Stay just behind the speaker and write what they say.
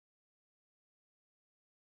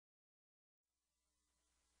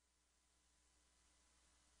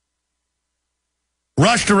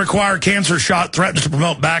Rush to require cancer shot threatens to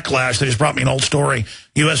promote backlash. They just brought me an old story,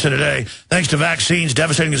 USA Today. Thanks to vaccines,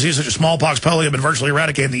 devastating diseases such as smallpox, polio have been virtually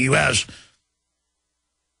eradicated in the U.S.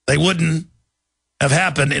 They wouldn't have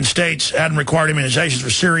happened in states hadn't required immunizations for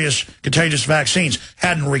serious contagious vaccines.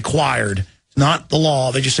 Hadn't required. Not the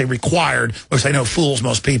law. They just say required, which they know fools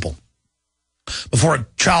most people. Before a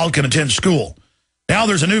child can attend school. Now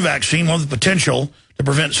there's a new vaccine, one with the potential to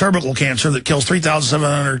prevent cervical cancer that kills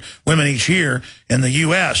 3,700 women each year in the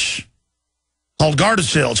U.S. called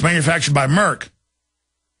Gardasil. It's manufactured by Merck.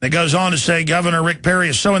 It goes on to say Governor Rick Perry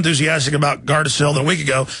is so enthusiastic about Gardasil that a week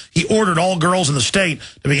ago he ordered all girls in the state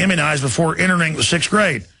to be immunized before entering the 6th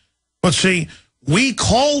grade. But see, we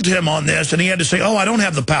called him on this, and he had to say, oh, I don't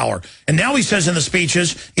have the power. And now he says in the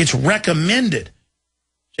speeches, it's recommended.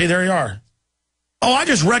 See, there you are. Oh, I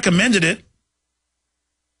just recommended it.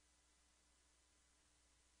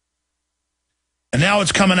 And now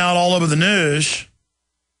it's coming out all over the news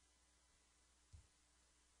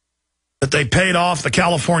that they paid off the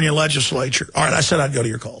California legislature. All right, I said I'd go to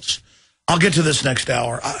your calls. I'll get to this next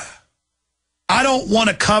hour. I don't want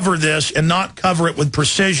to cover this and not cover it with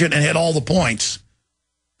precision and hit all the points.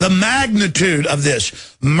 The magnitude of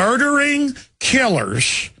this. Murdering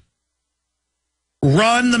killers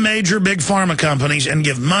run the major big pharma companies and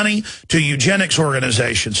give money to eugenics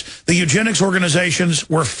organizations. The eugenics organizations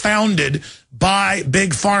were founded by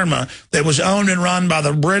big pharma that was owned and run by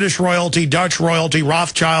the British royalty, Dutch royalty,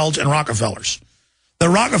 Rothschilds, and Rockefellers. The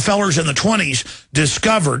Rockefellers in the 20s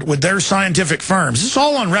discovered with their scientific firms, this is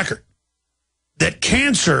all on record, that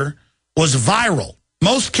cancer was viral.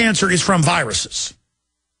 Most cancer is from viruses.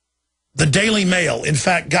 The Daily Mail, in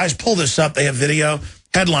fact, guys, pull this up. They have video.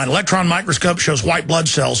 Headline, electron microscope shows white blood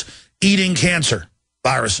cells eating cancer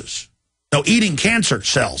viruses. No, eating cancer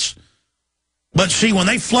cells. But see, when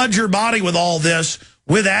they flood your body with all this,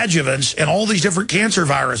 with adjuvants and all these different cancer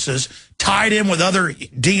viruses tied in with other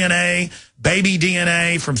DNA, baby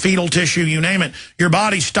DNA from fetal tissue, you name it, your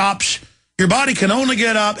body stops. Your body can only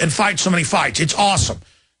get up and fight so many fights. It's awesome.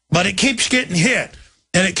 But it keeps getting hit,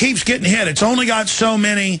 and it keeps getting hit. It's only got so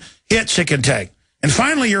many hits it can take. And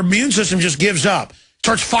finally, your immune system just gives up.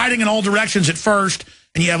 Starts fighting in all directions at first,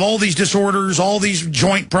 and you have all these disorders, all these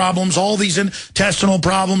joint problems, all these intestinal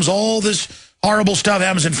problems, all this horrible stuff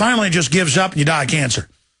happens, and finally it just gives up and you die of cancer.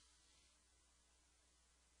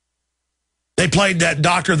 They played that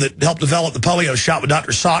doctor that helped develop the polio shot with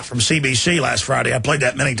Dr. Salk from CBC last Friday. I played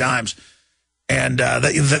that many times. And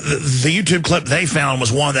the YouTube clip they found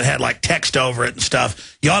was one that had like text over it and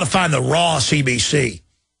stuff. You ought to find the raw CBC.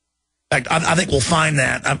 In fact, I think we'll find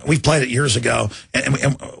that. We've played it years ago, and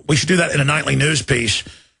we should do that in a nightly news piece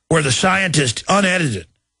where the scientist, unedited,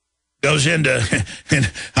 goes into,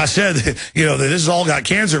 and I said, you know, that this has all got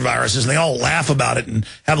cancer viruses, and they all laugh about it and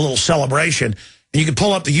have a little celebration. And you can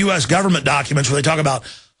pull up the U.S. government documents where they talk about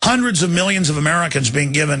hundreds of millions of Americans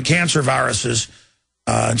being given cancer viruses,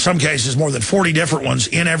 in some cases more than 40 different ones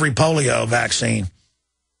in every polio vaccine.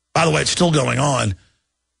 By the way, it's still going on.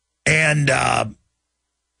 And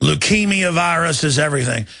leukemia virus is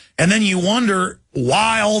everything. And then you wonder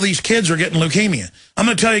why all these kids are getting leukemia. I'm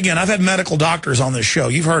going to tell you again, I've had medical doctors on this show.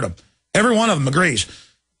 You've heard them. Every one of them agrees.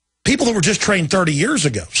 People that were just trained 30 years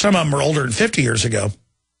ago, some of them are older than 50 years ago,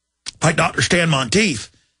 like Dr. Stan Monteith,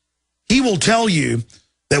 he will tell you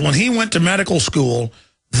that when he went to medical school,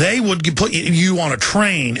 they would put you on a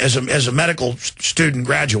train as a medical student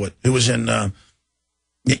graduate who was in,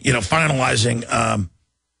 finalizing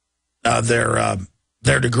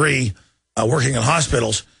their degree working in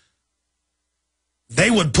hospitals. They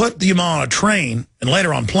would put them on a train and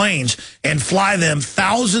later on planes and fly them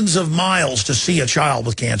thousands of miles to see a child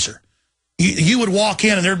with cancer. You would walk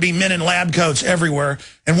in and there'd be men in lab coats everywhere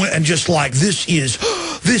and just like, this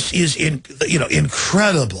is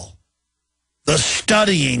incredible. The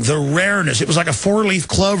studying, the rareness. It was like a four-leaf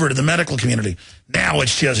clover to the medical community. Now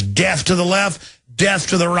it's just death to the left, death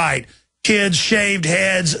to the right. Kids, shaved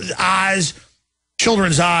heads, eyes.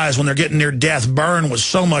 Children's eyes when they're getting near death burn with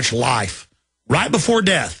so much life. Right before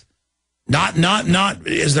death. Not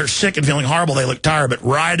as they're sick and feeling horrible, they look tired, but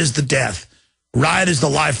right as the death. Right as the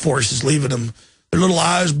life force is leaving them. Their little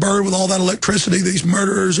eyes burn with all that electricity. These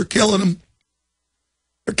murderers are killing them.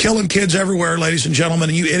 They're killing kids everywhere, ladies and gentlemen.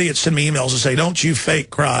 And you idiots send me emails and say, don't you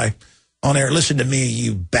fake cry on air. Listen to me,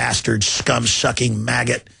 you bastard, scum-sucking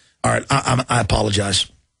maggot. All right, I apologize.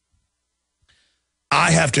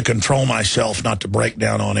 I have to control myself not to break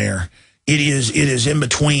down on air. It is in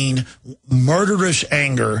between murderous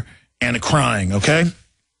anger and crying, okay?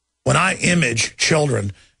 When I image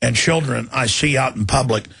children and children I see out in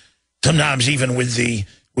public, sometimes even with the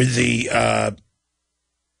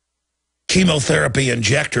chemotherapy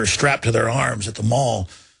injectors strapped to their arms at the mall,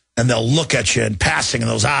 and they'll look at you in passing, and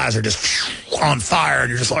those eyes are just on fire, and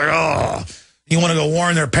you're just like, oh. You want to go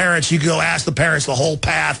warn their parents, you go ask the parents the whole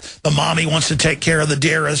path. The mommy wants to take care of the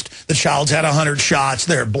dearest. The child's had 100 shots.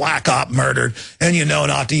 They're black op murdered, and you know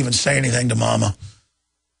not to even say anything to mama.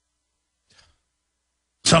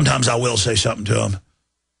 Sometimes I will say something to them.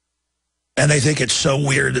 And they think it's so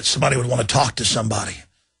weird that somebody would want to talk to somebody.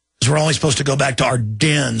 Because we're only supposed to go back to our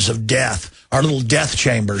dens of death, our little death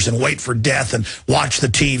chambers, and wait for death and watch the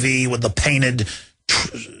TV with the painted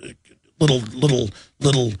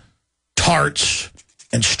little tarts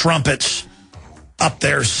and strumpets up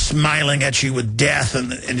there smiling at you with death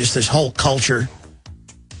and just this whole culture.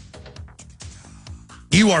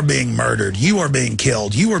 You are being murdered. You are being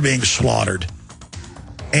killed. You are being slaughtered.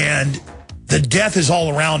 And the death is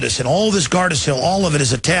all around us. And all this Gardasil, all of it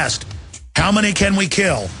is a test. How many can we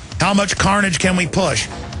kill? How much carnage can we push?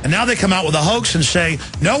 And now they come out with a hoax and say,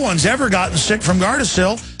 no one's ever gotten sick from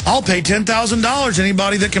Gardasil. I'll pay $10,000 to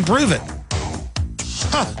anybody that can prove it.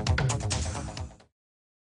 Huh.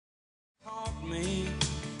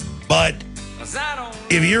 But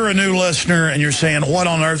if you're a new listener and you're saying, what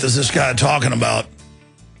on earth is this guy talking about?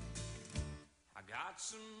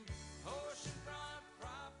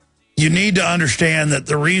 You need to understand that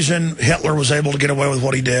the reason Hitler was able to get away with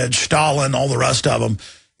what he did, Stalin, all the rest of them,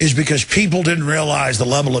 is because people didn't realize the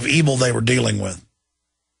level of evil they were dealing with.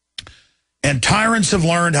 And tyrants have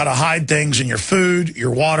learned how to hide things in your food,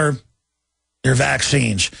 your water, your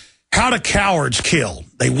vaccines. How do cowards kill?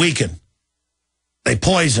 They weaken. They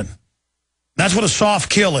poison. That's what a soft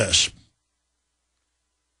kill is.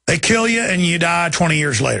 They kill you and you die 20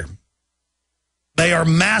 years later. They are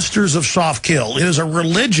masters of soft kill. It is a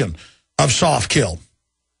religion of soft kill.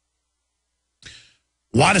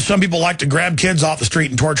 Why do some people like to grab kids off the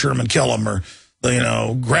street and torture them and kill them? Or, you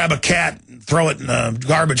know, grab a cat and throw it in a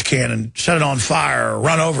garbage can and set it on fire or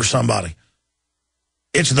run over somebody?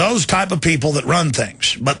 It's those type of people that run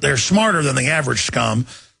things. But they're smarter than the average scum.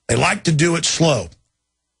 They like to do it slow.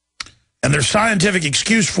 And their scientific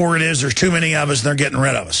excuse for it is there's too many of us and they're getting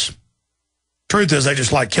rid of us. Truth is, they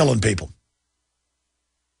just like killing people.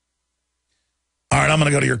 All right, I'm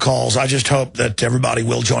going to go to your calls. I just hope that everybody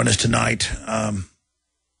will join us tonight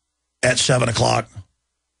at 7 o'clock.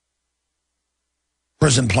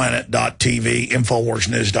 PrisonPlanet.tv,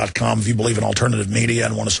 InfoWarsNews.com. If you believe in alternative media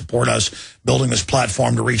and want to support us building this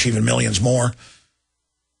platform to reach even millions more,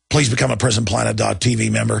 please become a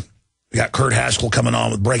PrisonPlanet.tv member. We got Kurt Haskell coming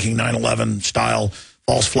on with breaking 9/11 style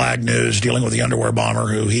false flag news, dealing with the underwear bomber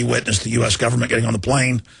who he witnessed the U.S. government getting on the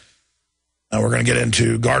plane. We're going to get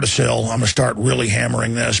into Gardasil. I'm going to start really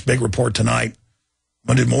hammering this. Big report tonight. I'm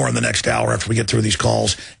going to do more in the next hour after we get through these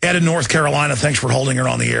calls. Ed in North Carolina, thanks for holding her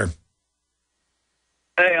on the air.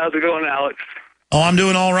 Hey, how's it going, Alex? Oh, I'm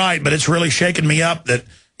doing all right, but it's really shaking me up that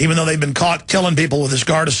even though they've been caught killing people with this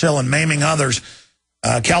Gardasil and maiming others,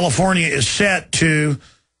 California is set to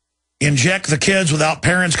inject the kids without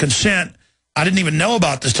parents' consent. I didn't even know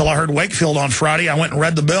about this till I heard Wakefield on Friday. I went and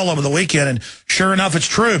read the bill over the weekend, and sure enough, it's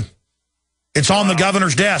true. It's on the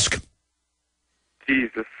governor's desk.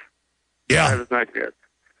 Jesus. Yeah. That is not good.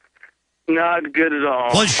 Not good at all.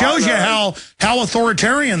 Well, it shows you how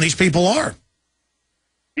authoritarian these people are.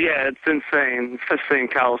 Yeah, it's insane, especially in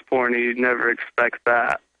California. You'd never expect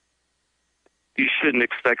that. You shouldn't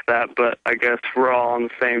expect that, but I guess we're all on the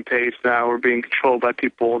same page now. We're being controlled by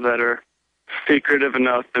people that are secretive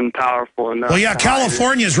enough and powerful enough. Well, yeah,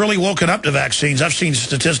 California's really woken up to vaccines. I've seen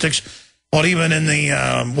statistics, well, even in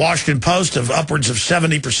the Washington Post, of upwards of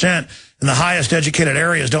 70% in the highest educated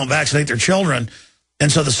areas don't vaccinate their children. And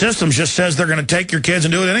so the system just says they're going to take your kids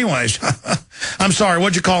and do it anyways. I'm sorry,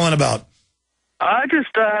 what'd you call in about? I just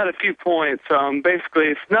had a few points. Basically,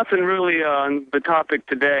 it's nothing really on the topic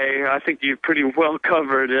today. I think you pretty well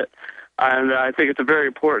covered it, and I think it's a very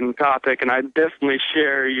important topic, and I definitely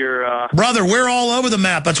share your... Brother, we're all over the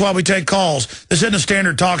map. That's why we take calls. This isn't a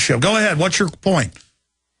standard talk show. Go ahead. What's your point?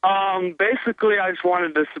 Basically, I just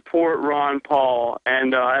wanted to support Ron Paul,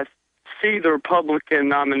 and I see the Republican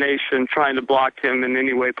nomination trying to block him in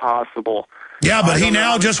any way possible. Yeah, but he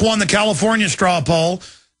now just won the California straw poll.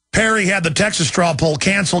 Perry had the Texas straw poll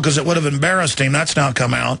canceled because it would have embarrassed him. That's now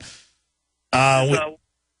come out. A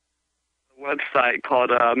website called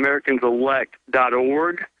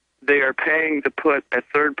AmericansElect.org. They are paying to put a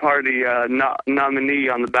third-party nominee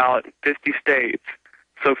on the ballot in 50 states.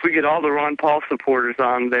 So if we get all the Ron Paul supporters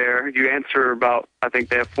on there, you answer about, I think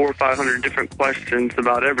they have 400 or 500 different questions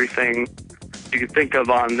about everything you can think of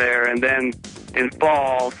on there, and then in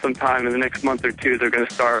fall, sometime in the next month or two, they're going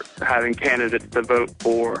to start having candidates to vote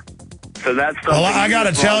for. So that's something. Well, I got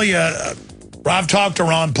to tell you, I've talked to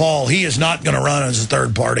Ron Paul. He is not going to run as a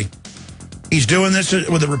third party. He's doing this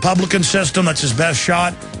with the Republican system. That's his best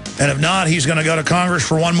shot. And if not, he's going to go to Congress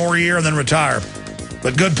for one more year and then retire.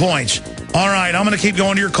 But good points. All right, I'm going to keep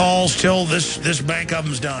going to your calls till this bank of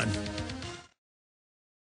them's done.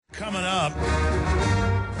 Coming up,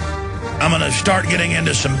 I'm going to start getting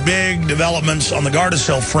into some big developments on the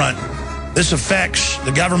Gardasil front. This affects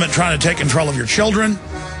the government trying to take control of your children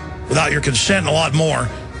without your consent and a lot more.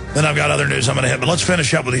 Then I've got other news I'm going to hit. But let's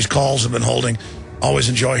finish up with these calls I've been holding. Always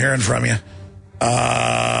enjoy hearing from you.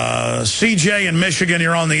 CJ in Michigan,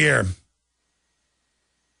 you're on the air.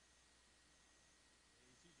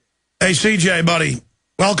 Hey, CJ, buddy.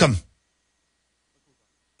 Welcome.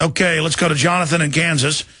 Okay, let's go to Jonathan in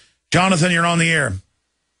Kansas. Jonathan, you're on the air.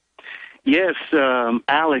 Yes,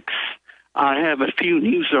 Alex, I have a few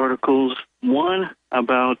news articles. One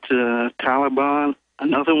about Taliban,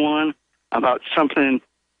 another one about something.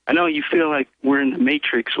 I know you feel like we're in the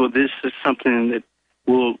Matrix. Well, this is something that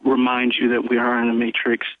will remind you that we are in the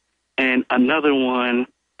Matrix. And another one,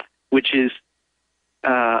 which is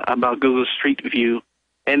about Google Street View.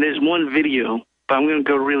 And there's one video, but I'm going to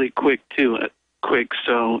go really quick, too.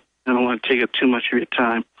 So I don't want to take up too much of your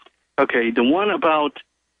time. Okay, the one about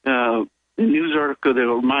the news article that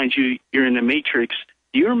will remind you you're in the Matrix.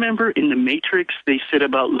 Do you remember in the Matrix they said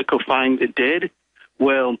about liquefying the dead?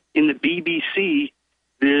 Well, in the BBC,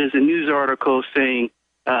 there's a news article saying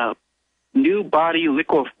new body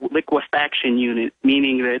liquefaction unit,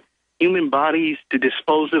 meaning that human bodies, to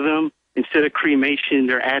dispose of them, instead of cremation,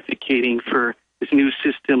 they're advocating for this new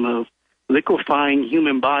system of liquefying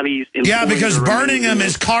human bodies. Yeah, because burning them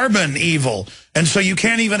is carbon evil. And so you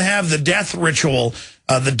can't even have the death ritual,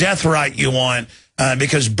 the death rite you want,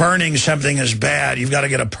 because burning something is bad. You've got to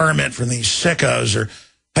get a permit from these sickos or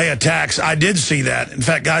pay a tax. I did see that. In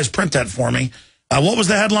fact, guys, print that for me. What was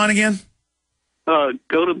the headline again? Go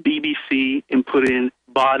to BBC and put in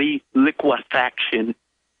body liquefaction.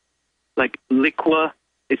 Like liqua,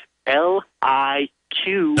 it's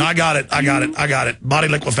L-I-Q. No, I got it. Body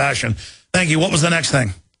liquefaction. Thank you. What was the next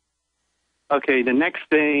thing? Okay, the next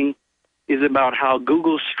thing is about how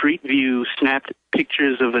Google Street View snapped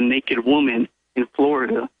pictures of a naked woman in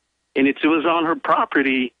Florida, and it was on her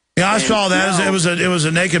property. Yeah, I saw that. Now, it was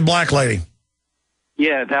a naked black lady.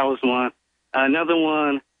 Yeah, that was one. Another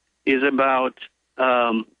one is about,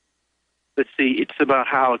 let's see, it's about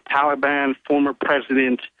how Taliban former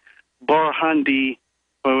president Burhanuddin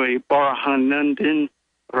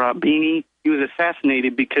Rabini, he was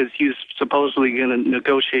assassinated because he was supposedly going to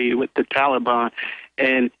negotiate with the Taliban.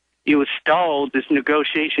 And he was stalled, this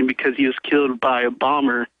negotiation, because he was killed by a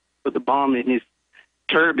bomber with a bomb in his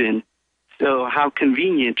turban. So how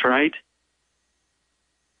convenient, right?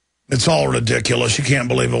 It's all ridiculous. You can't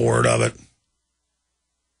believe a word of it.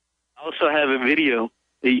 I also have a video.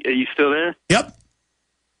 Are you still there? Yep.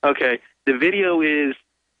 Okay. The video is,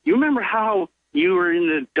 you remember how you were in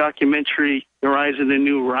the documentary The Rise of the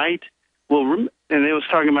New Right? Well, and it was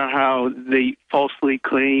talking about how they falsely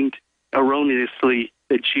claimed erroneously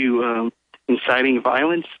that you inciting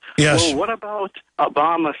violence. Yes. Well, what about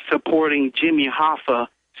Obama supporting Jimmy Hoffa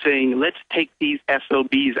saying, let's take these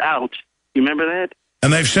SOBs out? You remember that?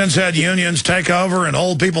 And they've since had unions take over and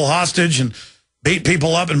hold people hostage and beat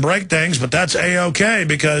people up and break things, but that's A-OK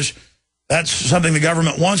because that's something the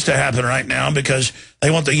government wants to happen right now because they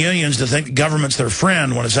want the unions to think the government's their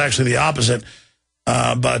friend when it's actually the opposite.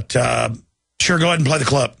 But sure, go ahead and play the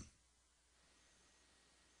clip.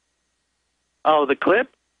 Oh, the clip?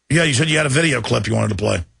 Yeah, you said you had a video clip you wanted to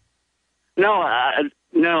play. No, I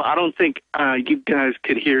don't think you guys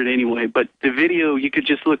could hear it anyway. But the video, you could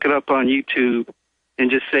just look it up on YouTube and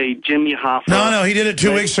just say Jimmy Hoffa. No, he did it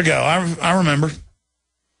 2 weeks ago. I remember.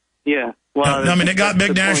 Yeah. Well, I mean, it got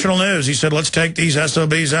big national news. He said, let's take these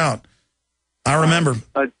SOBs out. I remember.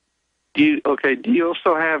 Do you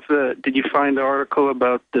also have did you find the article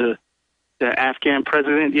about the Afghan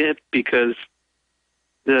president yet? Because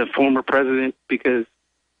the former president, because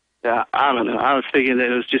I don't know. I was thinking that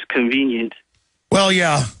it was just convenient. Well,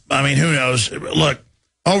 yeah. I mean, who knows? Look,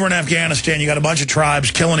 over in Afghanistan, you got a bunch of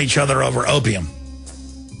tribes killing each other over opium.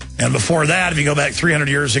 And before that, if you go back 300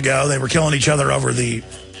 years ago, they were killing each other over the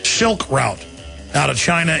Silk Route out of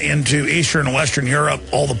China into Eastern and Western Europe,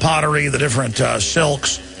 all the pottery, the different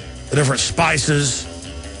silks, the different spices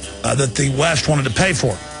that the West wanted to pay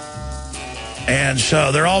for. And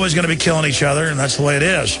so they're always going to be killing each other, and that's the way it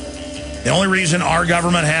is. The only reason our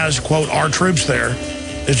government has, quote, our troops there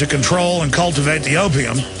is to control and cultivate the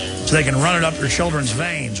opium so they can run it up your children's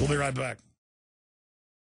veins. We'll be right back.